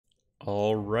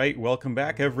Alright, welcome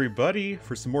back everybody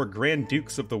for some more Grand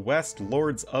Dukes of the West,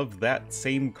 Lords of that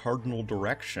same cardinal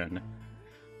direction.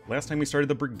 Last time we started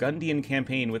the Burgundian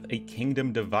campaign with a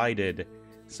kingdom divided,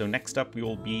 so next up we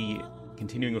will be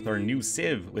continuing with our new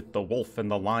civ with the wolf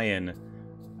and the lion.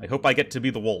 I hope I get to be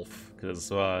the wolf,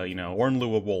 because, you know,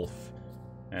 Ornlu a wolf.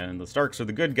 And the Starks are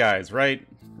the good guys, right?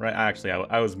 Right, actually,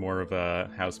 I was more of a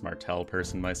House Martell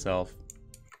person myself.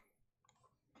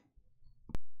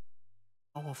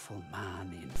 Powerful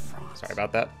man in France. Sorry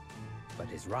about that. But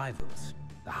his rivals,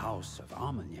 the House of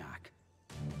Armagnacs,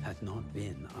 had not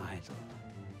been idle.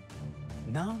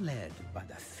 Now led by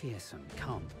the fearsome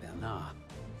Count Bernard,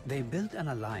 they built an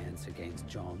alliance against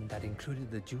John that included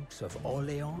the Dukes of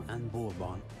Orléans and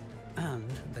Bourbon,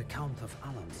 and the Count of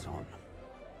Alençon.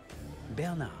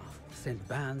 Bernard sent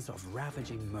bands of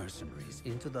ravaging mercenaries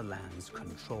into the lands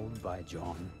controlled by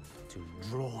John to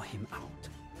draw him out.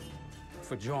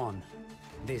 For John,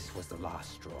 this was the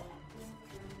last straw.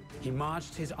 He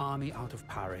marched his army out of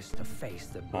Paris to face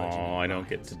the Burgundian. Oh, I don't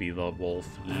get to be the wolf.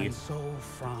 And so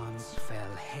France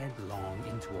fell headlong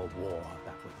into a war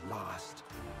that would last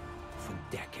for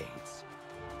decades.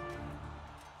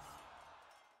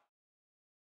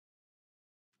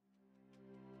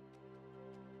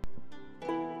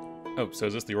 Oh, so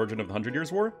is this the origin of the 100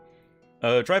 Years' War?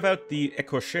 Drive out the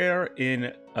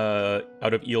Écochères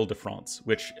out of Ile-de-France,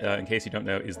 which, in case you don't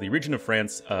know, is the region of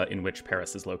France in which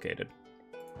Paris is located.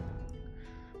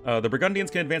 The Burgundians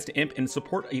can advance to Imp and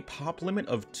support a pop limit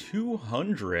of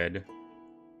 200.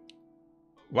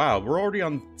 Wow, we're already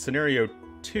on scenario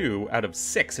 2 out of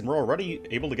 6, and we're already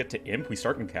able to get to Imp. We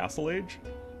start in Castle Age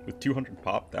with 200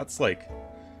 pop. That's, like,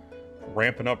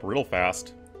 ramping up real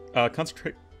fast.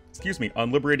 Concentrate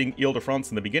on liberating Ile-de-France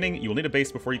in the beginning. You will need a base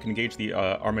before you can engage the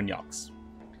Armagnacs.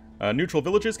 Neutral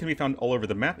villages can be found all over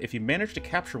the map. If you manage to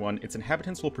capture one, its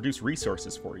inhabitants will produce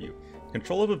resources for you.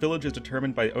 Control of a village is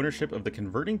determined by ownership of the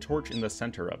converting torch in the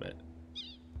center of it.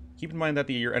 Keep in mind that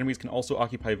your enemies can also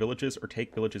occupy villages or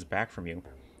take villages back from you.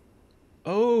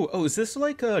 Oh, is this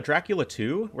like Dracula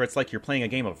 2, where it's like you're playing a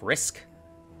game of Risk?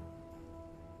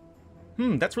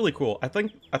 That's really cool. I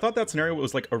thought that scenario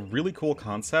was like a really cool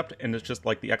concept, and it's just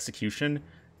like the execution.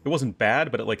 It wasn't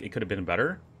bad, but it could have been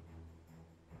better.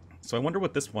 So I wonder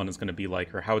what this one is going to be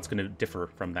like, or how it's going to differ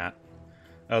from that.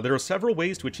 There are several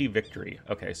ways to achieve victory.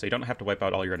 Okay, so you don't have to wipe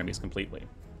out all your enemies completely.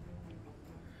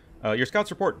 Your scouts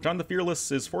report, John the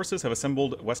Fearless's forces have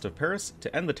assembled west of Paris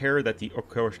to end the terror that the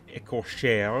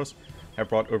Écochères have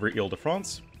brought over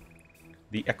Ile-de-France.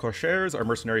 The Écochères are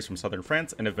mercenaries from southern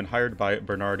France and have been hired by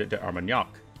Bernard de Armagnac.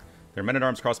 Their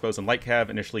men-at-arms, crossbows, and light cav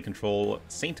initially control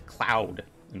St. Cloud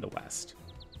in the west.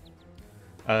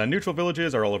 Neutral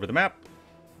villages are all over the map.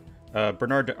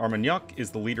 Bernard de Armagnac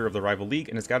is the leader of the rival league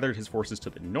and has gathered his forces to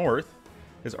the north.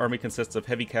 His army consists of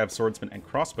heavy cav swordsmen and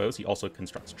crossbows. He also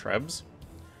constructs trebs.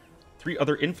 3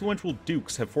 other influential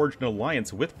dukes have forged an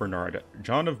alliance with Bernard.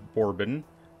 John of Bourbon,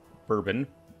 in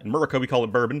Morocco we call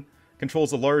it Bourbon,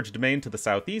 controls a large domain to the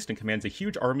southeast and commands a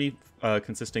huge army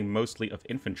consisting mostly of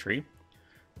infantry.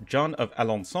 John of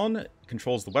Alençon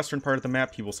controls the western part of the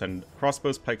map. He will send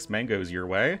crossbows, pikes, mangoes your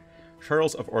way.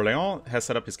 Charles of Orléans has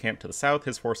set up his camp to the south.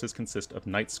 His forces consist of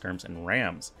knights, skirms, and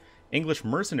rams. English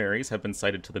mercenaries have been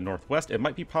sighted to the northwest. It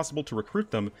might be possible to recruit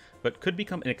them, but could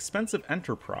become an expensive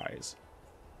enterprise.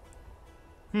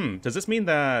 Does this mean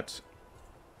that,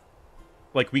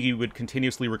 like, we would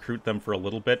continuously recruit them for a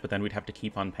little bit, but then we'd have to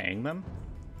keep on paying them?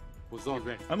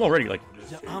 I'm already, like,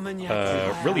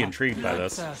 really intrigued by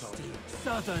this.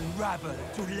 Southern rabble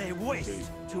to lay waste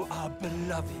to our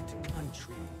beloved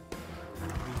country.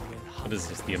 What is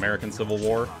this, the American Civil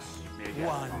War?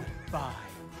 One by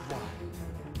one.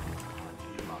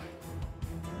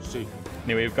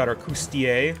 Anyway, we've got our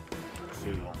Coustier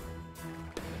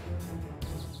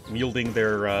wielding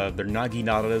their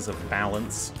naginadas of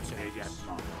balance.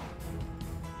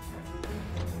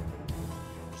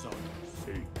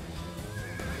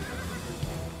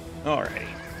 Alrighty.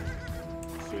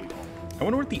 I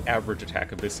wonder what the average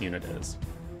attack of this unit is.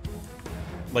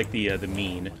 Like the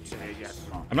mean.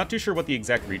 I'm not too sure what the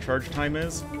exact recharge time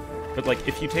is, but like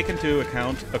if you take into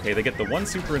account, okay, they get the 1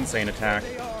 super insane attack,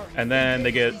 and then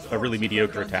they get a really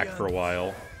mediocre attack for a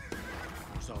while.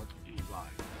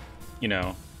 You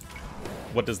know,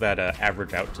 what does that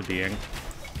average out to being?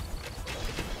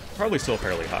 Probably still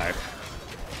fairly high.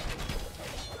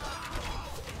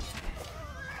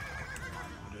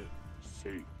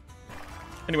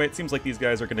 Anyway, it seems like these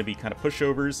guys are going to be kind of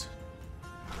pushovers.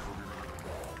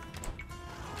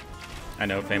 I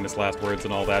know, famous last words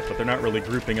and all that, but they're not really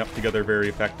grouping up together very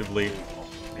effectively.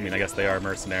 I mean, I guess they are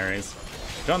mercenaries.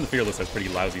 John the Fearless has pretty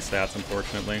lousy stats,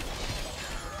 unfortunately.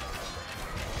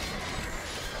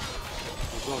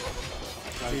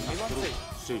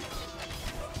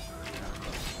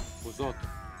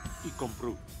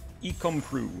 E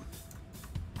compru.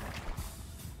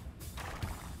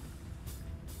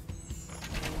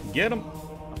 Get him.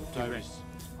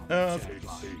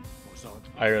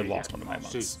 I lost one of my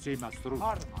months.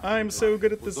 I'm so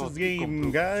good at this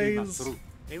game, guys.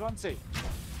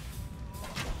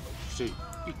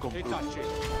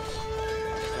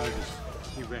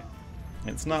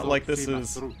 It's not like this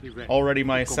is already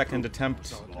my second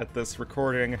attempt at this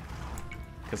recording,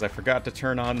 because I forgot to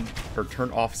turn on or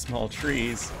turn off small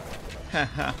trees.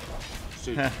 Haha.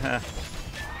 Haha.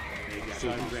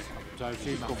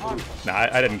 Nah,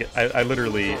 I didn't get. I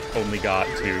literally only got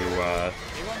to.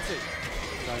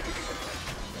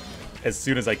 As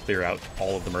soon as I clear out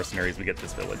all of the mercenaries, we get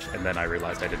this village, and then I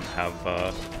realized I didn't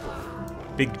have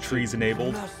big trees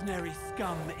enabled. Mercenary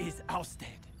scum is ousted.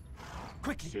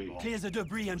 Quickly, clear the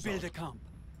debris and build a camp.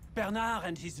 Bernard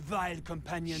and his vile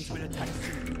companions will attack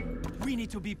soon. We need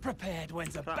to be prepared when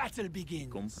the battle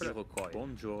begins.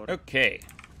 Okay.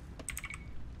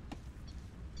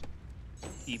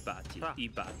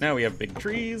 Now we have big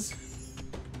trees.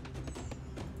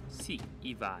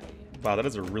 Wow, that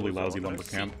is a really lousy lumber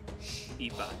camp.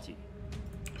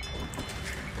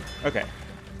 Okay.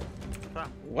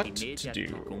 What to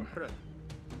do?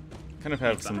 Kind of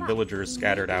have some villagers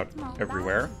scattered out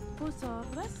everywhere.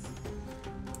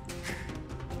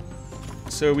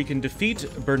 So we can defeat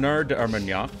Bernard de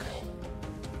Armagnac,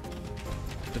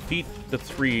 defeat the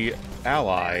 3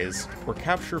 allies, or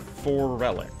capture 4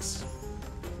 relics.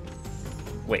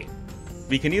 Wait.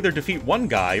 We can either defeat 1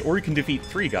 guy, or we can defeat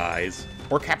 3 guys,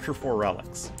 or capture 4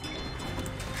 relics.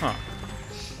 Huh.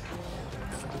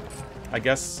 I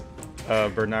guess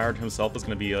Bernard himself is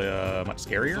going to be much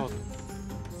scarier.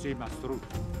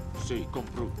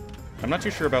 I'm not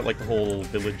too sure about like the whole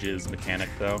villages mechanic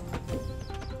though.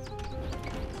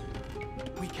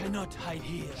 We cannot hide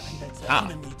here and let the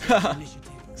enemy take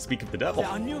initiative. Speak of the devil.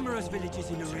 There are numerous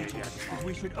villages in the region that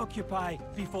we should occupy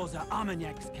before the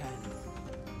Armagnacs can.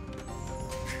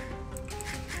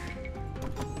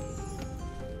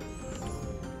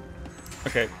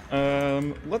 Okay,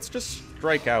 let's just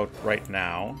strike out right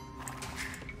now.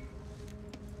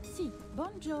 Si,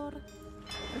 bonjour.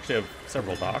 I actually have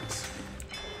several docks,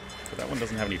 but that one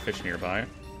doesn't have any fish nearby.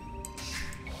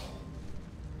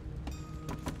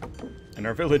 And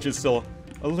our village is still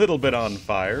a little bit on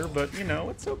fire, but you know,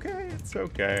 it's okay, it's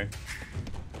okay.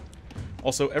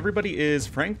 Also, everybody is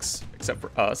Franks, except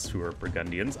for us, who are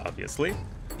Burgundians, obviously.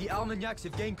 The Armagnacs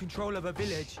have gained control of a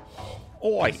village.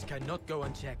 Oi! This cannot go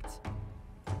unchecked.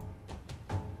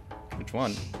 Which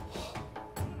one?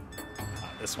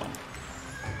 Ah, this one.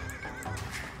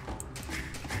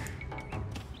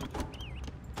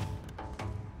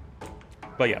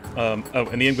 But yeah, oh,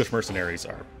 and the English mercenaries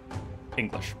are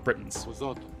English, Britons.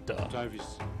 Duh.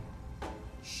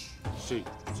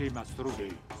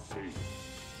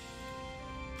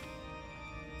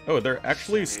 Oh, they're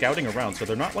actually scouting around, so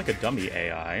they're not like a dummy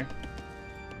AI. At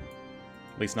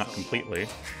least not completely.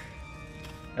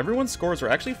 Everyone's scores are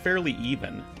actually fairly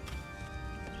even.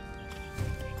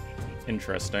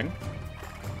 Interesting.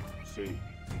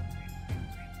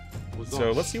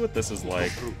 So let's see what this is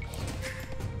like.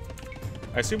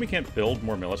 I assume we can't build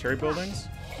more military buildings?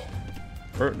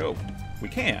 Or, no, we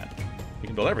can. We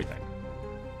can build everything.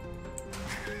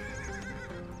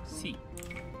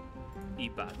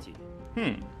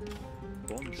 Hmm.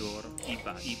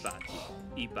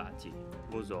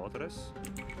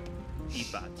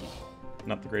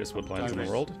 Not the greatest woodlands in the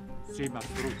world.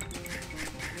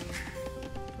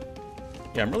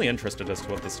 Yeah, I'm really interested as to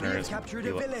what the scenario is. We have captured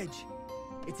a village.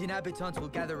 Its inhabitants will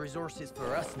gather resources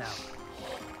for us now.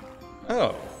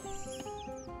 Oh.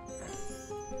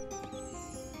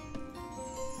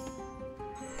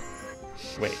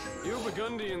 Wait. You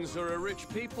Burgundians are a rich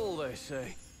people, they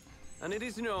say. And it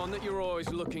is known that you're always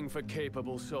looking for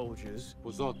capable soldiers.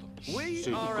 We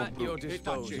are at your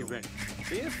disposal.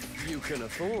 If you can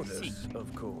afford us,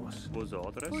 of course.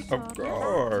 Of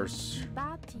course.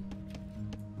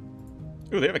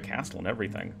 Ooh, they have a castle and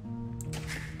everything.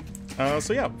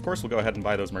 So yeah, of course we'll go ahead and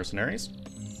buy those mercenaries.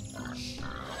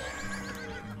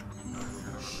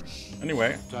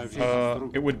 Anyway,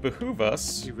 it would behoove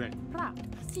us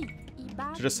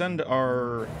to just send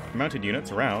our mounted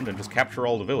units around and just capture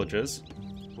all the villages.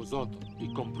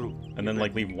 And then,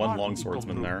 like, leave one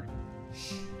longswordsman there.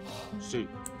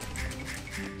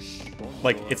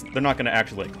 Like, they're not going to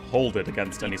actually, like, hold it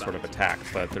against any sort of attack,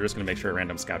 but they're just going to make sure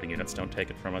random scouting units don't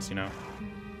take it from us, you know?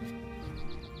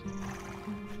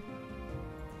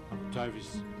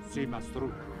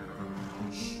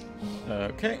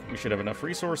 Okay, we should have enough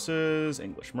resources.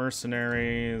 English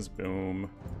mercenaries, boom.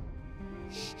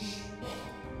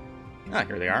 Ah,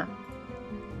 here they are.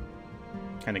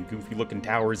 Kind of goofy looking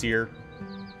towers here.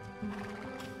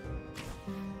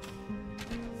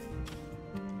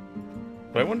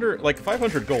 But I wonder, like,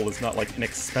 500 gold is not like an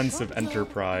expensive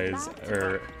enterprise,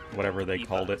 or whatever they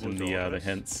called it in the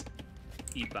hints.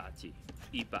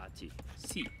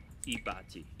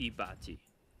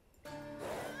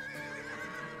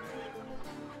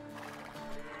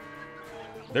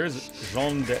 There's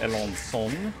Jean de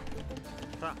Alençon.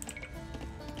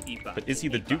 But is he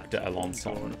the Duc de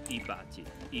Alençon?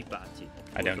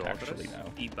 I don't actually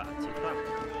know.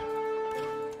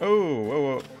 Oh, whoa,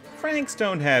 whoa. Franks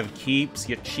don't have keeps,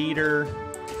 you cheater.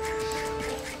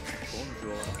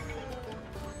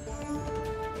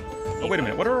 Oh, wait a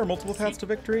minute. What are our multiple paths to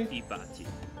victory?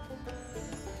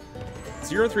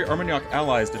 0-3 Armagnac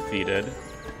allies defeated.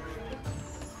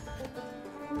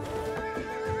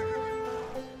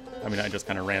 I mean, I just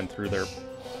kind of ran through their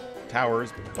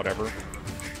towers, but whatever.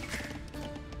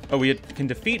 Oh, we can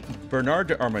defeat Bernard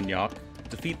de Armagnac,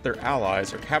 defeat their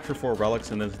allies, or capture 4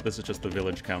 relics, and this is just the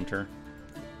village counter.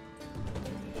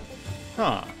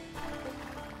 Huh.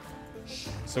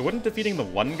 So wouldn't defeating the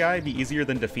 1 guy be easier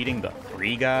than defeating the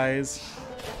 3 guys?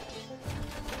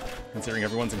 Considering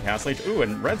everyone's in Castle Age. Ooh,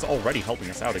 and Red's already helping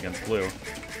us out against Blue.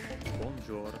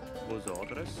 Do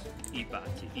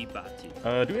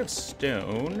we have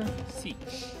stone?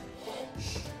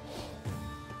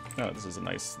 Oh, this is a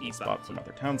nice spot for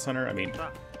another town center. I mean,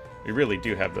 we really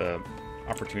do have the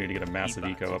opportunity to get a massive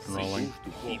eco up and rolling.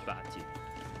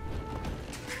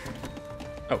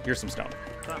 Oh, here's some stone.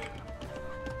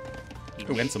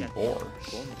 Ooh, and some ore.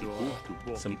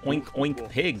 Some oink oink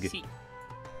pig.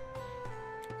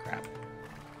 Crap.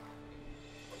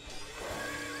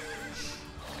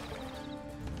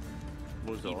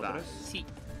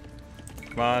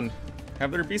 Come on.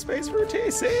 Have there be space for a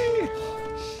TC?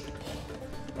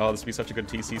 Oh, this would be such a good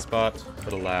TC spot.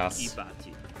 But alas.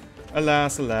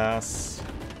 Alas, alas.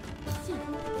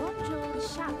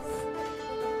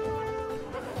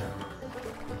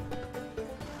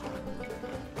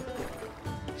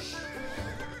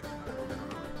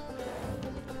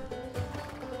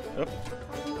 Oh,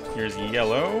 here's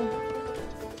yellow.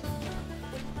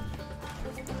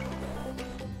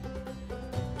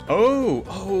 Oh,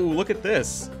 look at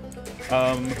this.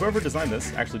 Whoever designed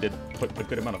this actually did put a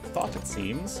good amount of thought, it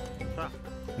seems.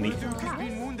 Neat.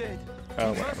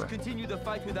 Oh, whatever. Continue the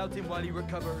fight without him while he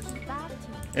recovers.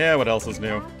 Yeah, what else is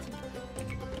new?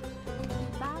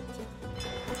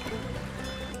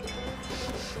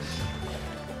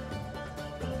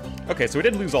 Okay, so we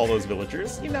did lose all those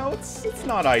villagers. You know, it's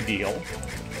not ideal.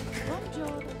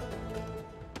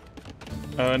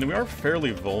 And we are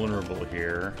fairly vulnerable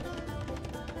here.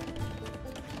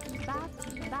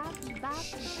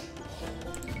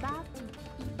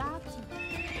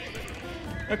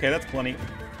 Okay, that's plenty.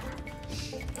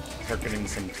 Start getting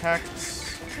some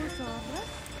texts.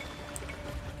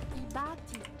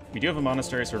 We do have a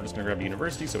monastery, so we're just gonna grab a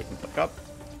university so we can click up.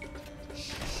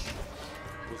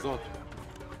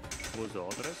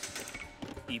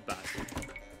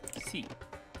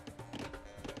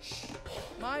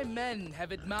 My men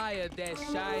have admired their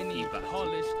shiny,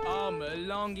 polished armor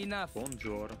long enough.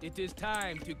 It is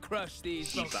time to crush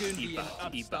these Burgundian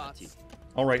upstarts.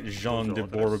 All right, Jean de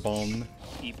Bourbon.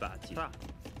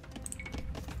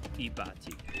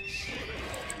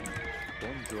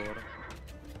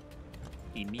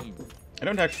 I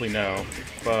don't actually know,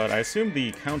 but I assume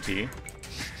the county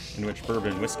in which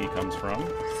bourbon whiskey comes from.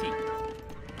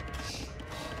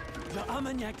 The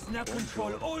Armagnacs now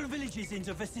control all villages in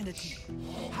the vicinity.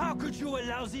 How could you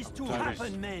allow this to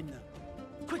happen, men?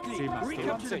 Quickly,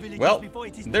 recapture the villages Well, before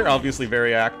it is they're obviously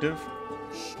very active.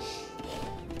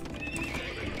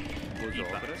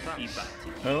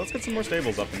 Let's get some more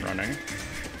stables up and running.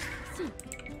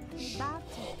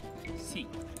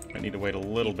 I need to wait a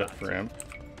little bit for him.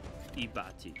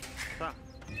 How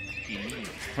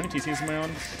many TCs am I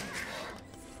on?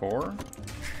 4?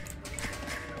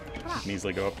 Can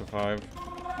easily go up to 5.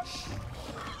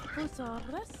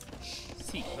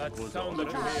 That sound of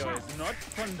prayer is not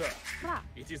thunder.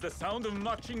 It is the sound of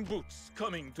marching boots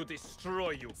coming to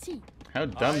destroy you. How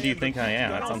dumb do you think I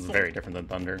am? That sounds very different than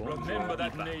thunder. Remember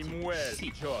that name well,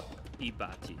 John.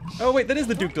 Oh wait, that is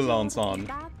the Duc de Alençon.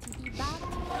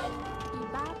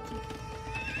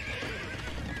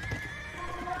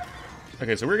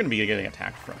 Okay, so we're going to be getting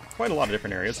attacked from quite a lot of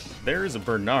different areas. There's a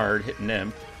Bernard hitting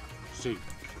Imp.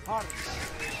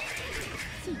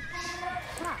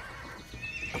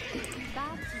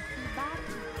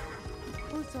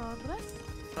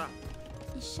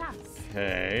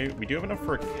 Okay, we do have enough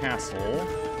for a castle.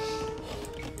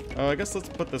 I guess let's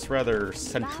put this rather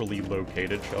centrally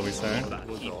located, shall we say. That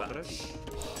was a close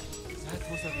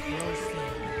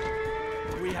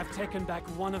thing. We have taken back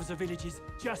one of the villages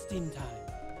just in time.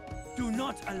 Do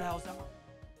not allow them.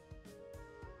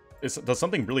 Does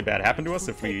something really bad happen to us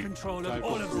if we... Take control of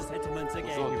all of the settlements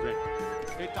again.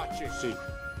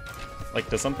 Like,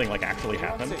 does something, like, actually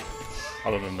happen?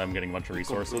 Other than them getting a bunch of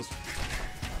resources?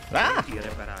 Ah!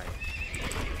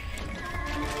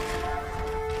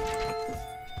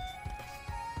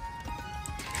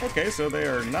 Okay, so they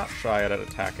are not shy at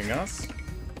attacking us.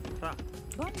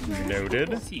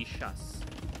 Noted.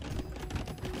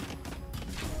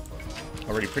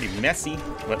 Already pretty messy,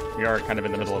 but we are kind of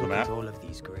in the middle of the map. All of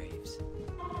these graves.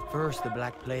 First the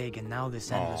Black Plague, and now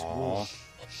this endless war.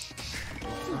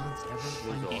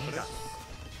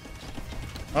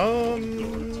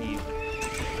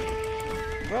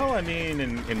 Well, I mean,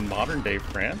 in modern day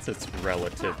France, it's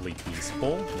relatively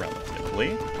peaceful,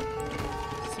 relatively.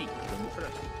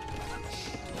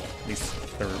 At least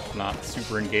they're not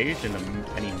super engaged in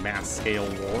any mass-scale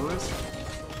wars.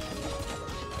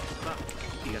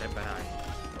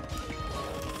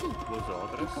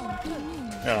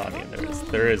 Oh, I mean,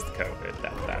 there is the COVID.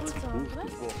 That's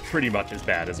pretty much as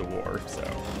bad as a war, so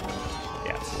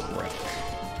yeah, it's a little rough.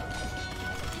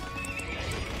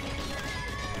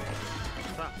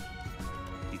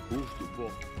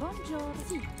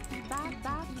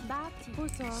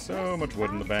 So much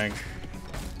wood in the bank.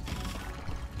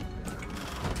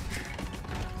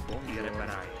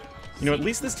 You know, at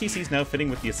least this TC is now fitting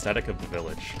with the aesthetic of the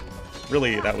village.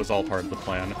 Really, that was all part of the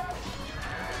plan.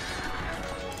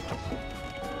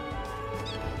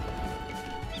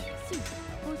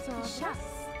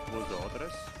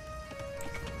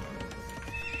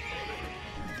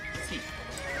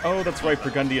 Oh, that's right,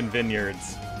 Burgundian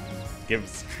vineyards.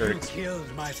 Gives You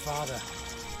killed my father,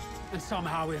 and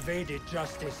somehow evaded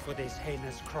justice for this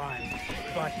heinous crime.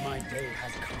 But my day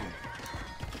has come.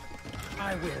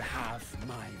 I will have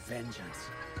my vengeance.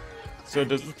 So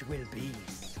does it will be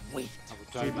sweet.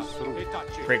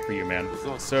 Great for you, man.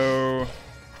 So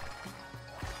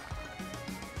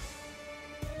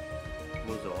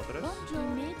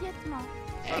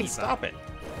hey, stop it.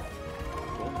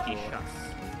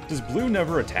 Does blue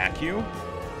never attack you?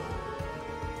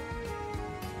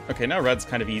 Okay, now red's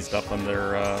kind of eased up on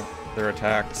their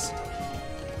attacks.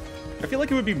 I feel like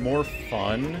it would be more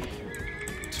fun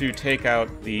to take out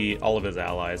all of his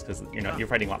allies, because you're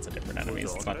fighting lots of different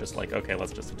enemies. It's not just like, okay,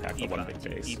 let's just attack the one big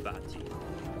base.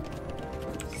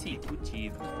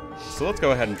 So let's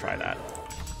go ahead and try that.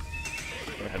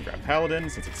 Go ahead and grab Paladin,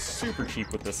 since it's super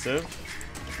cheap with this Civ.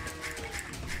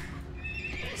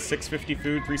 650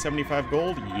 food, 375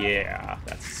 gold? Yeah,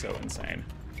 that's so insane.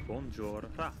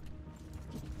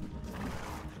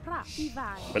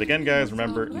 But again, guys,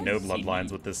 remember, no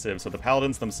bloodlines with this Civ, so the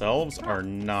Paladins themselves are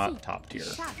not top tier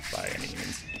by any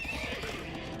means.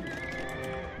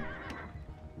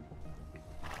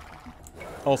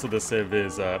 Also, this Civ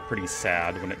is pretty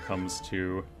sad when it comes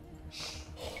to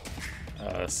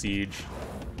siege.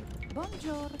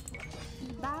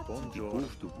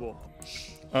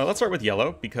 Let's start with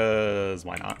yellow, because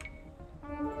why not?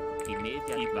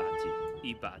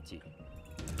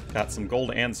 Got some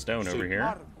gold and stone over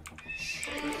here.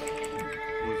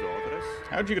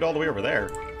 How'd you get all the way over there?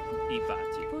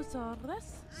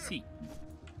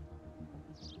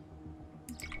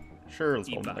 Sure, let's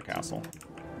go into the castle.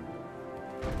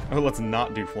 Oh, let's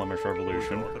not do Flemish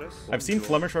Revolution. I've seen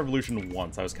Flemish Revolution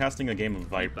once. I was casting a game of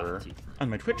Viper on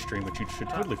my Twitch stream, which you should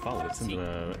totally follow. It's in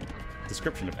the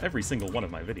description of every single one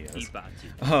of my videos.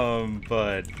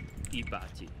 But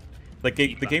like,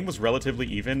 the game was relatively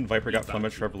even. Viper got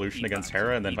Flemish Revolution against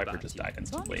Hera, and then Viper just died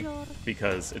instantly.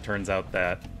 Because it turns out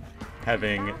that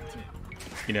having,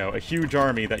 a huge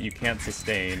army that you can't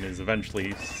sustain is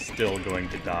eventually still going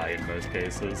to die in most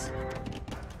cases.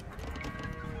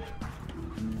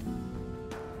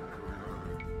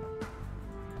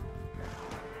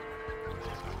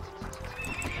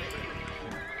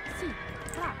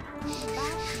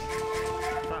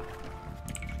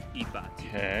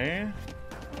 Okay.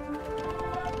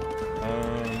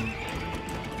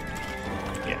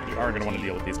 Yeah, you are going to want to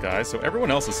deal with these guys. So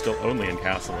everyone else is still only in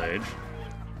Castle Age.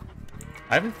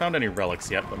 I haven't found any relics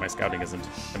yet, but my scouting isn't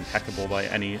impeccable by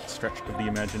any stretch of the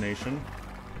imagination.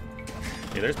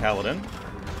 Okay, there's Paladin.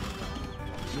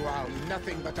 You are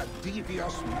nothing but a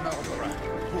devious murderer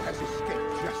who has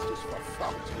escaped justice for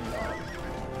far too long.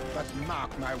 But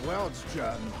mark my words,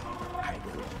 John, I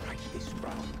will right this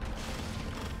wrong.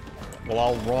 Well,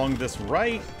 I'll wrong this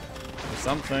right, or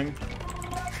something.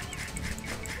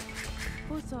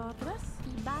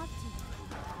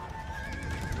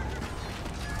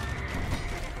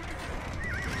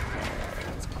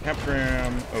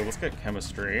 Captram. Oh, let's get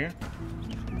chemistry.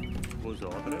 This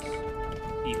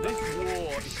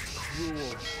war is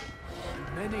cruel.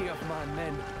 Many of my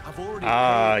men have already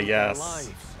paid yes. their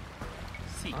lives.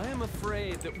 I am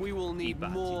afraid that we will need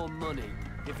more money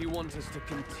if you want us to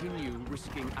continue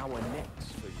risking our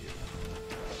necks for you.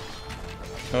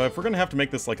 If we're gonna have to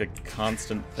make this like a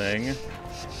constant thing,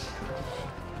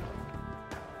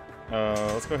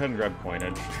 let's go ahead and grab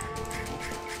coinage.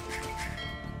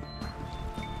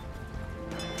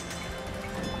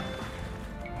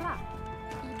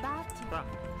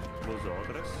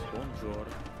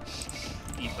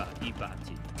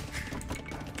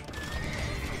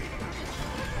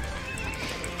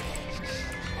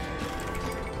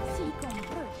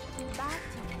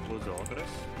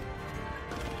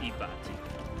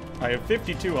 I have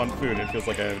 52 on food, and it feels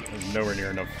like I have nowhere near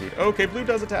enough food. Okay, blue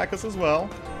does attack us as well.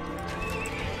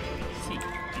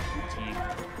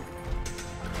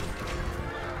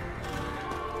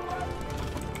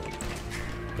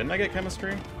 Didn't I get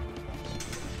chemistry?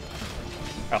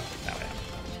 Oh, now I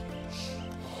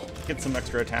have. Get some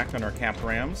extra attack on our cap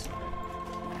rams.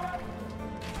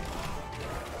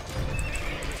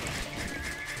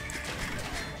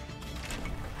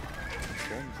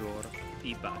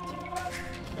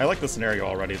 I like the scenario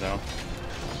already, though.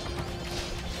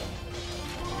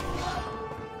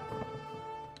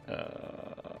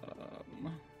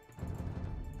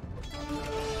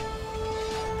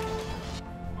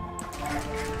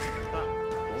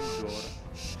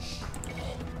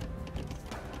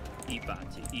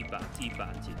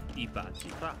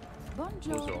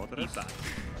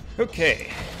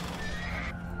 Okay.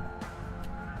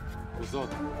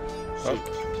 Oh.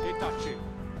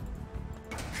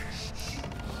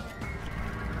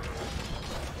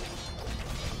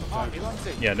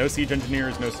 Yeah, no siege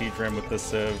engineers, no siege ram with this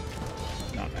civ.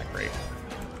 Not that great.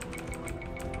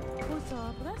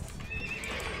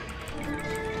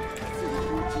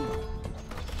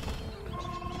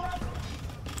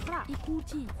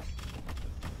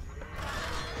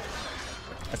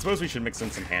 I suppose we should mix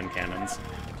in some hand cannons.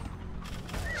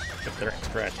 Get their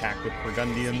extra attack with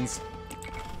Burgundians.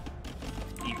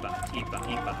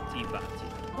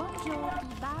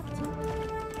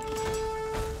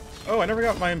 Oh, I never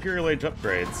got my Imperial Age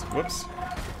upgrades. Whoops.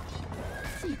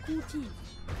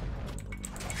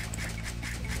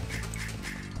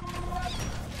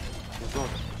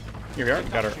 Here we are. We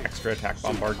got our extra attack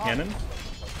bombard cannon.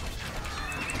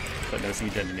 But no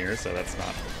siege engineers, so that's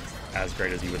not as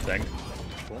great as you would think.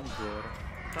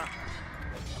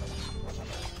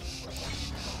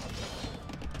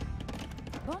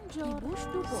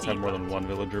 Let's have more than one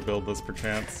villager build this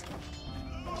perchance.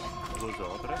 Let's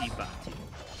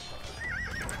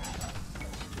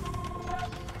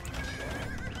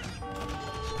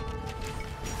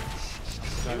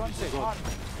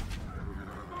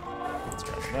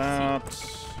try that.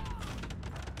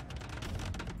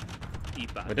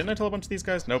 Wait, didn't I tell a bunch of these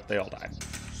guys? Nope, they all died.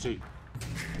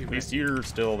 At least you're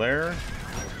still there.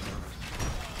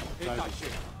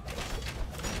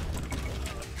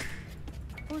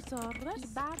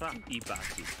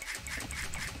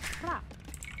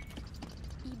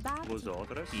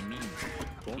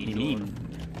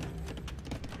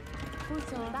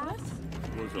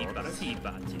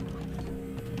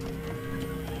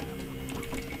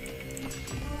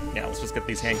 Yeah, let's just get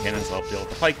these hand cannons to help deal with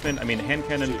the pikemen. I mean, hand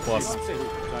cannon plus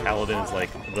paladin is like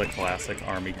the classic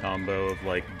army combo of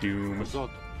like Doom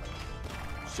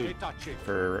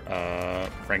for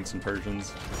Franks and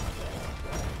Persians.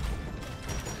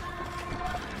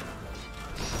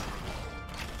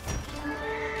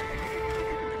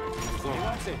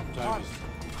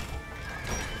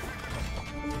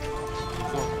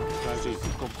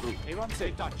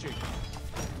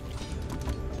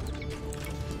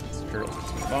 Turtles with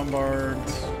some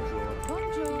bombards.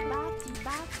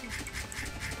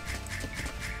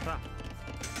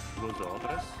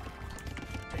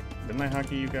 Didn't I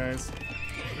hockey you guys?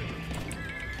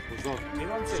 That's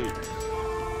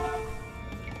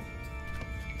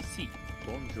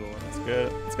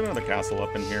good. Let's get another castle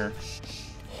up in here.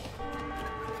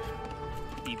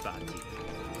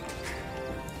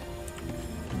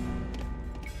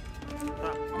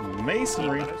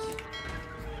 Masonry.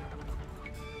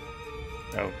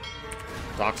 Oh.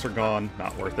 Docks are gone.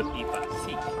 Not worth it.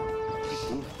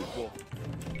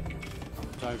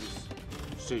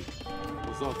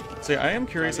 So yeah, I am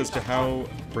curious as to how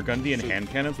Burgundian hand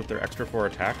cannons with their extra 4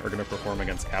 attack are going to perform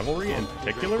against cavalry in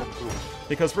particular.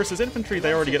 Because versus infantry,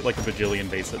 they already get like a bajillion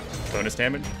basic bonus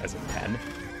damage, as in 10.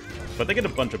 but they get a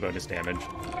bunch of bonus damage.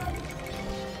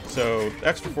 So,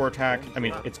 extra 4 attack, I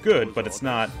mean, it's good, but it's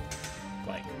not,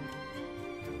 like,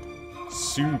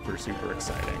 super, super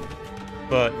exciting.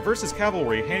 But versus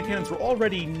cavalry, hand cannons were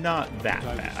already not that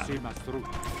bad.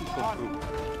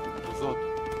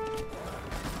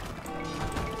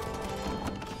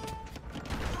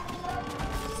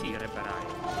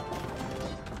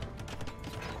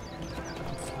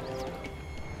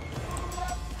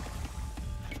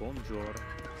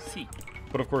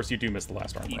 But of course, you do miss the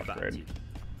last armor upgrade.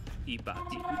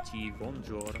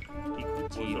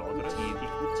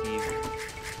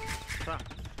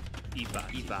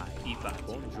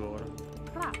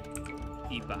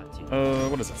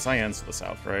 What is it? Cyan's to the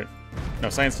south, right? No,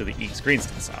 cyan's to the east. Green's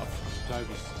to the south.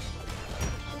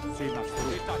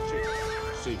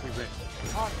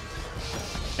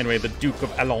 Anyway, the Duke of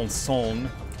Alençon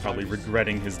probably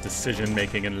regretting his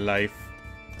decision-making in life.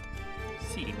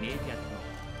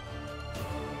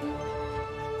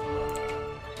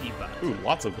 Ooh,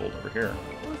 lots of gold over here.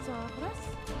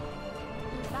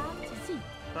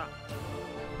 You're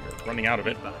running out of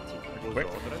it. Quick.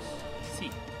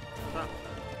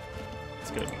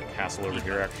 Let's get a castle over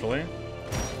here, actually.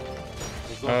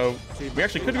 We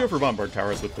actually could go for bombard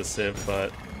towers with this civ,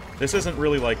 but this isn't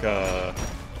really like a...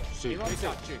 I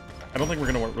don't think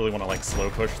we're gonna really want to like slow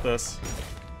push this.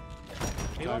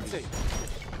 I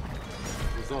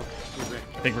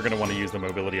think we're gonna want to use the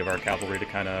mobility of our cavalry to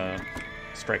kind of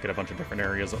strike at a bunch of different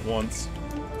areas at once.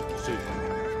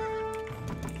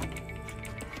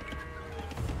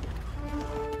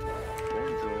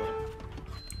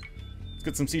 Let's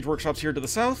get some siege workshops here to the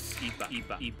south. Let's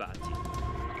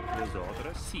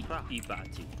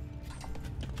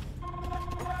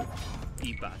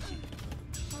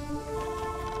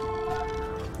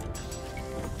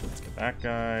get that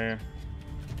guy.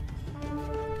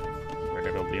 Where did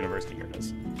I build the university? Here it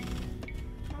is.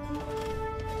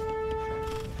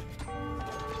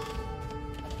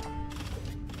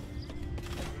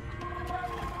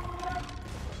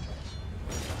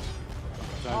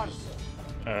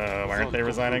 Why aren't they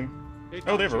resigning?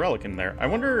 Oh, they have a relic in there. I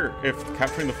wonder if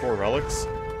capturing the 4 relics...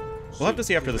 We'll have to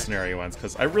see after the scenario ends,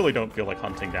 because I really don't feel like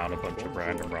hunting down a bunch of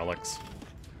random relics.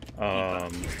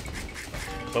 But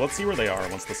let's see where they are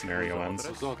once the scenario ends.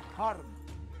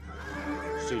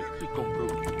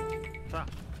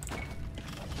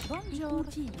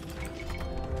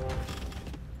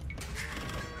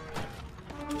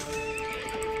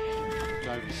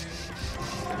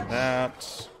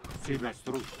 That...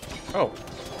 Oh.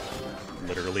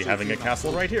 Literally having a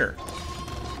castle right here.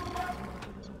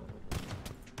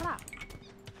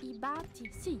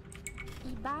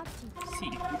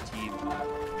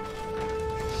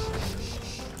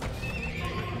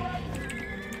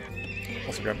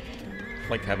 Also grab,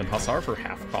 like, having Hussar for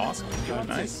half cost. Really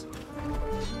nice.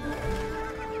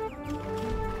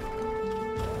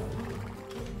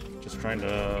 Just trying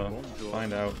to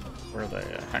find out where the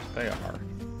heck they are.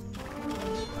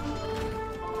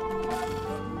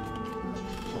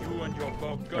 You and your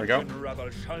There we go. Burgundian rabble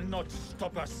shall not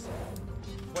stop us.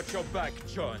 Watch your back,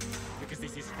 John, because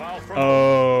this is far from...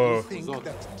 Oh. You think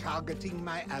that targeting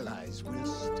my allies will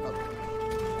stop me?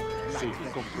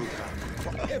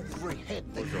 For every head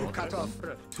that you cut off,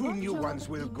 2 new ones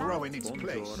will grow in its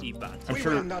place. We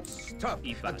will not stop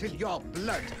until your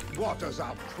blood waters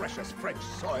our precious French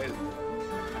soil.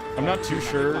 I'm not too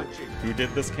sure who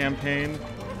did this campaign,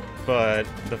 but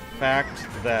the fact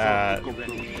that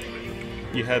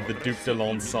you had the Duc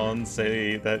d'Alençon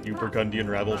say that you Burgundian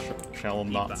rebel shall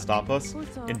not stop us.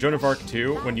 In Joan of Arc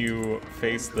 2, when you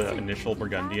face the initial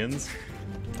Burgundians,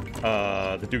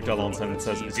 the Duc d'Alençon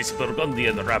says, "This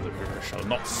Burgundian rebel shall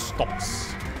not stop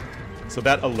us." So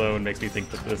that alone makes me think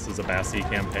that this is a Bassi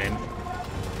campaign.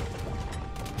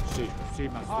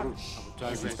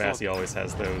 Since Bassi always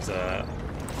has those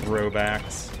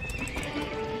throwbacks.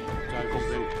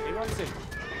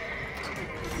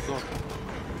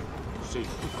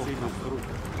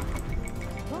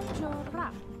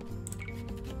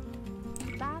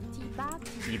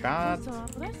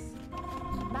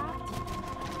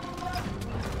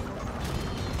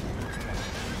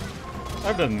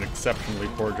 I've done an exceptionally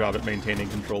poor job at maintaining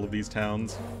control of these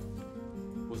towns.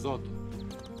 I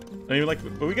mean, like,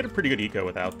 but we get a pretty good eco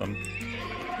without them.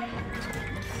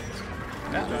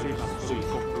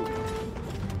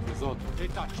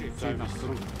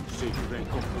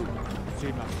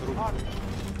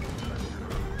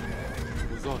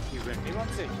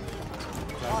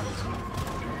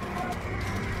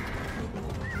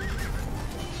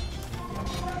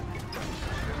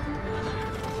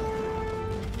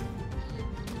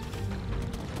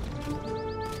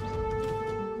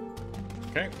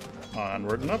 Okay.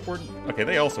 Onward and upward. Okay,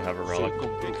 they also have a relic.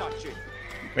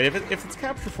 Wait, if it's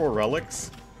capture 4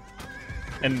 relics,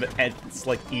 and it's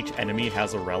like each enemy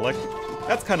has a relic,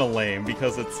 that's kind of lame,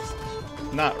 because it's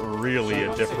not really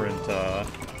a different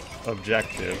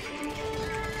objective.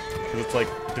 Because it's like,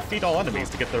 defeat all enemies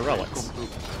to get their relics.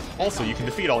 Also, you can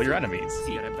defeat all your enemies.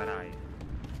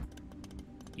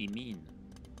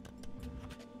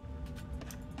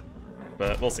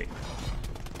 But we'll see.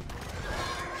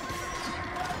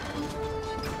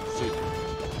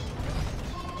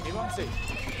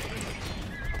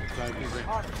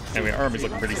 Anyway, our army's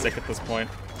looking pretty sick at this point.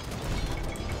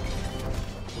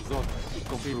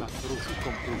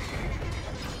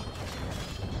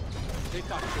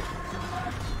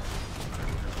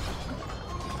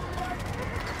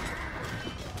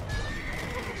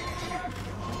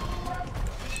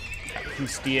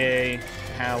 Bustier,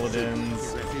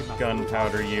 paladins,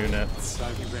 gunpowder units.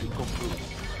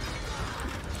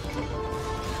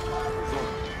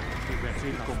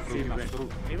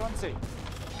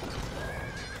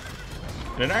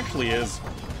 And it actually is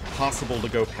possible to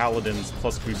go paladins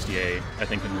plus bustier, I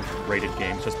think, in rated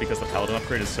games, just because the paladin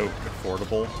upgrade is so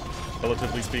affordable,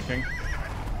 relatively speaking.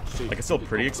 Like, it's still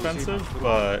pretty expensive,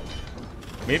 but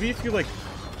maybe if you, like...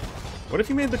 What if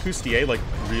you made the bustier, like,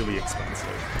 really expensive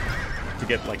to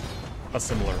get, like, a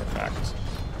similar effect?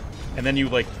 And then you,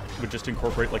 like, would just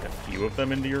incorporate, like, a few of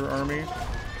them into your army?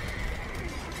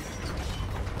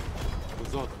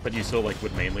 But you still, like,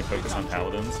 would mainly focus on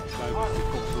paladins?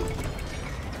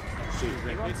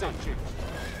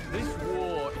 This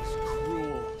war is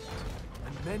cruel,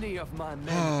 and many of my men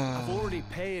have already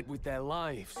paid with their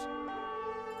lives.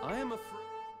 I am afraid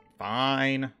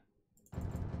Fine.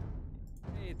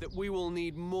 that we will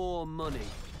need more money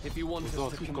if you want us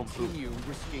to continue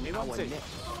risking our necks.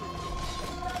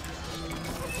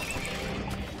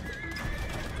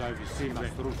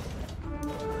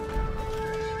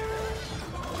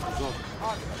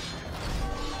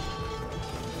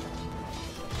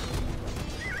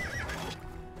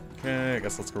 Okay, I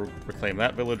guess let's go reclaim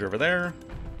that village over there.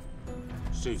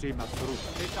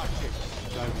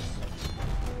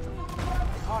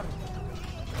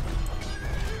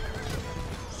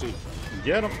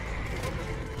 Get him.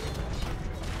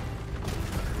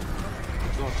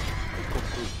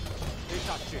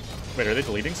 Wait, are they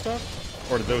deleting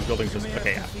stuff? Or did those buildings just...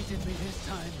 Okay, yeah. Defeated me this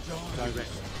time, John.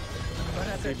 But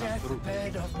at the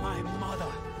deathbed of my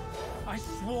mother, I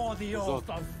swore the oath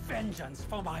of vengeance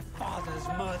for my father's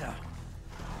murder.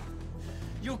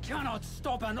 You cannot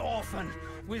stop an orphan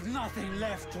with nothing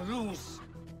left to lose.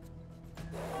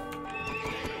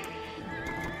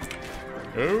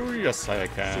 Oh, yes, I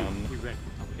can.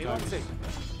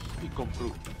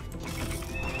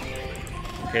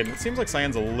 Okay, it seems like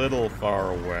Cyan's a little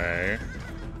far away.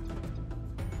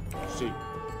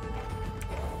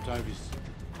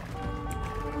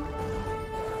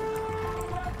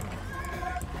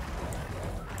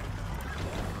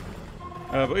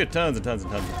 But we have tons and tons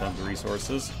and tons and tons of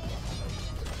resources.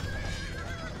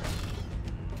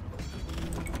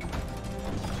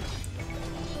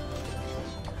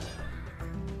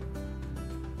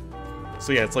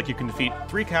 So yeah, it's like you can defeat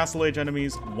 3 Castle Age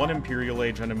enemies, 1 Imperial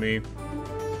Age enemy,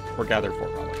 or gather 4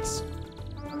 relics.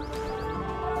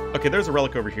 Okay, there's a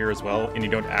relic over here as well, and you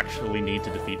don't actually need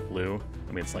to defeat Blue.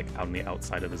 I mean, it's like out on the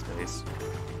outside of his base.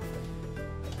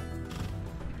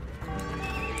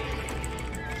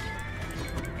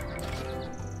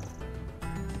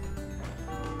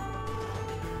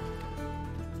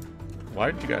 Why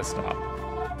did you guys stop?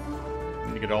 I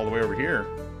need to get all the way over here.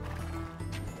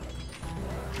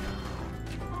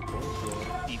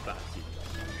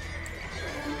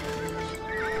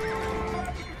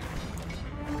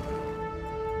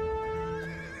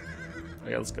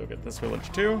 Okay, let's go get this village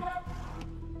too.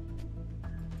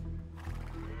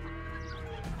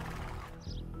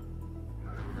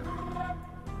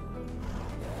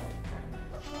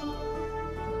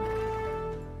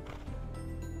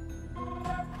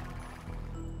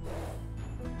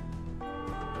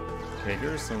 Okay,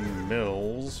 here's some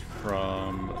mills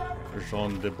from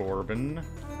Jean de Bourbon.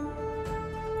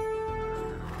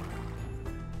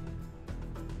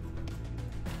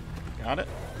 Got it.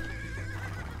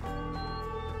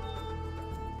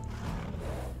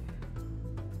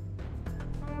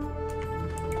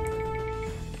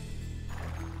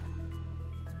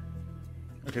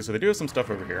 Okay, so they do have some stuff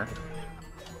over here.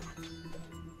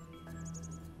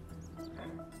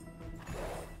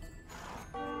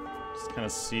 Just kind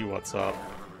of see what's up.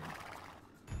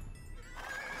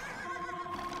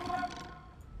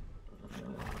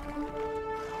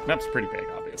 Map's pretty big,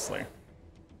 obviously.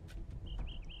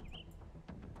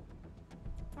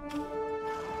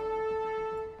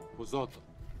 What's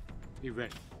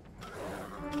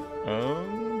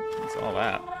all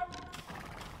that?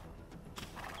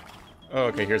 Oh,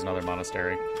 okay, here's another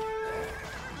monastery.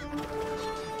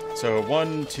 So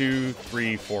 1, 2,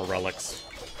 3, 4 relics.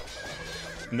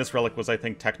 And this relic was, I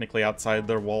think, technically outside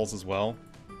their walls as well.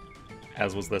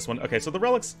 As was this one. Okay, so the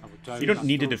relics, you don't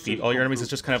need to defeat all your enemies. It's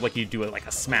just kind of like you do it like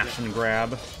a smash and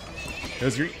grab.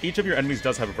 Because each of your enemies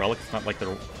does have a relic. It's not like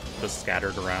they're just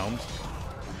scattered around.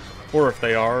 Or if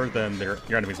they are, then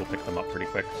your enemies will pick them up pretty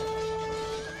quick.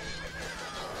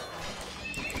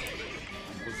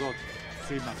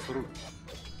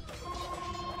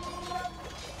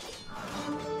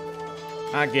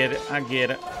 I get it, I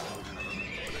get it.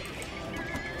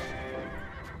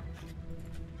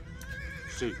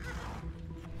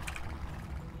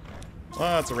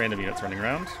 Lots of random units running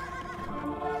around.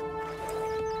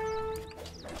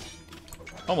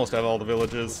 Almost have all the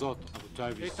villages.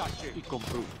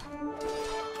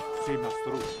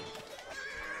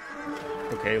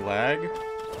 Okay, lag.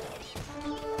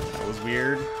 That was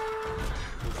weird.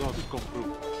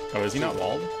 Oh, is he not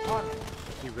walled?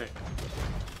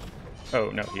 Oh,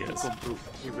 no, he is.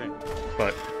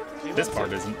 But this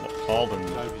part isn't walled and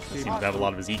seems to have a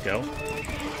lot of his eco.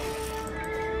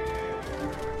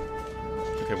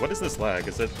 Okay, what is this lag?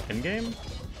 Is it in-game?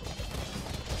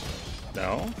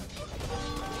 No?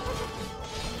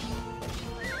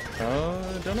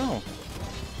 Don't know.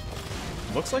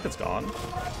 Looks like it's gone.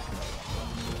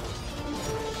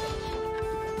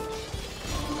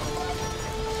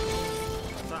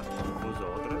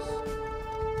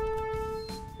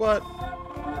 What?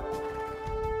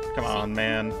 Come on,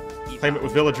 man. Claim it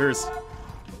with villagers.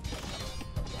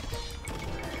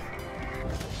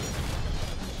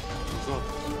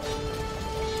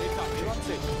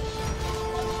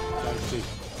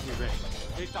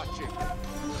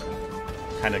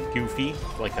 Kind of goofy,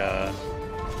 like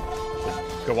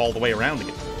go all the way around to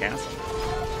get to the castle.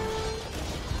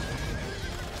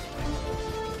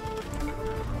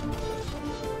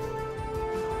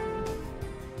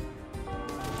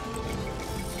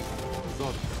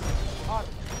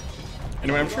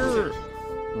 Anyway, I'm sure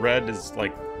Red is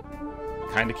like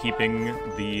kind of keeping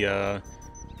the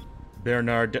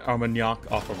Bernard de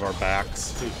Armagnac off of our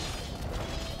backs.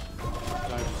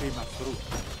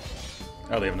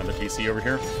 Oh, they have another TC over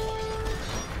here.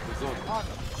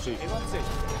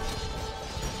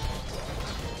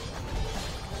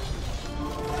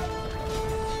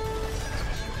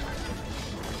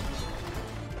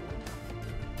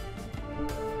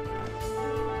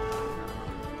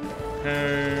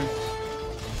 Okay.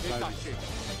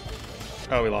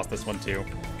 Oh, we lost this one too.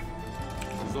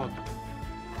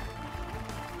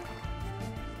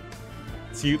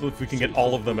 See if we can get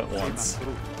all of them at once.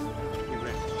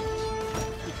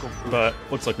 But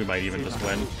looks like we might even just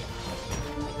win.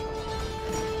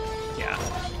 Yeah.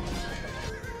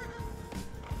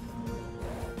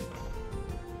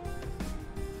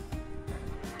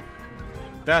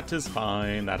 That is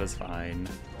fine, that is fine.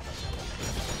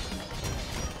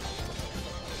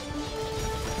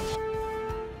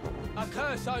 A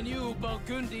curse on you,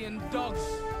 Burgundian dogs!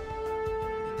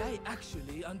 Did I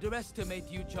actually underestimate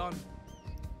you, John?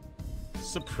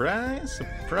 Surprise,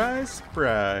 surprise,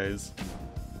 surprise.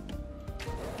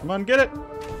 Come on, get it!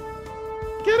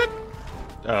 Get it!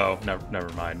 Oh, never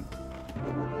mind.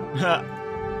 The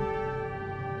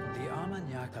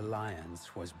Armagnac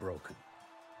alliance was broken.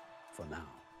 For now.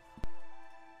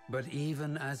 But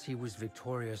even as he was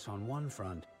victorious on one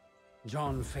front,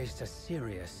 John faced a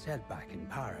serious setback in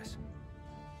Paris.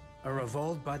 A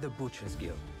revolt by the Butchers'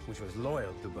 Guild, which was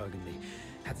loyal to Burgundy,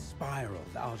 had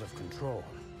spiraled out of control,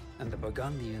 and the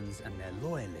Burgundians and their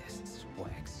loyalists were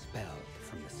expelled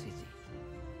from the city.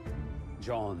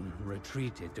 John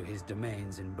retreated to his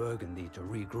domains in Burgundy to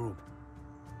regroup,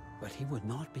 but he would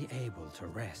not be able to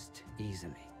rest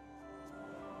easily.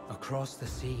 Across the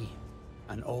sea,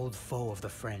 an old foe of the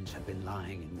French had been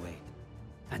lying in wait,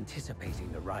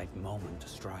 anticipating the right moment to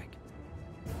strike.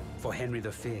 For Henry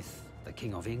V, the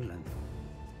King of England,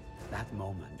 that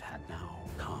moment had now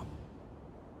come.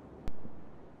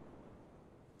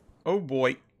 Oh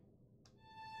boy.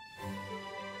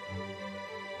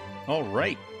 All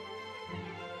right.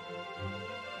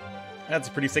 That's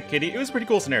a pretty sick kitty. It was a pretty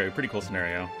cool scenario. Pretty cool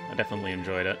scenario. I definitely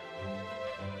enjoyed it.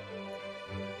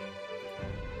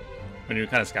 When you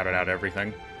kind of scouted out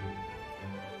everything.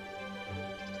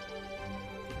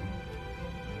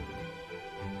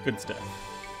 Good stuff.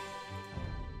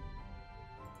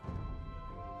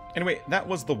 Anyway, that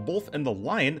was The Wolf and the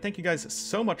Lion. Thank you guys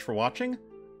so much for watching.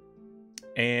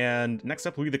 And next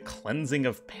up will be the Cleansing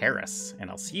of Paris. And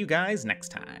I'll see you guys next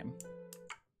time.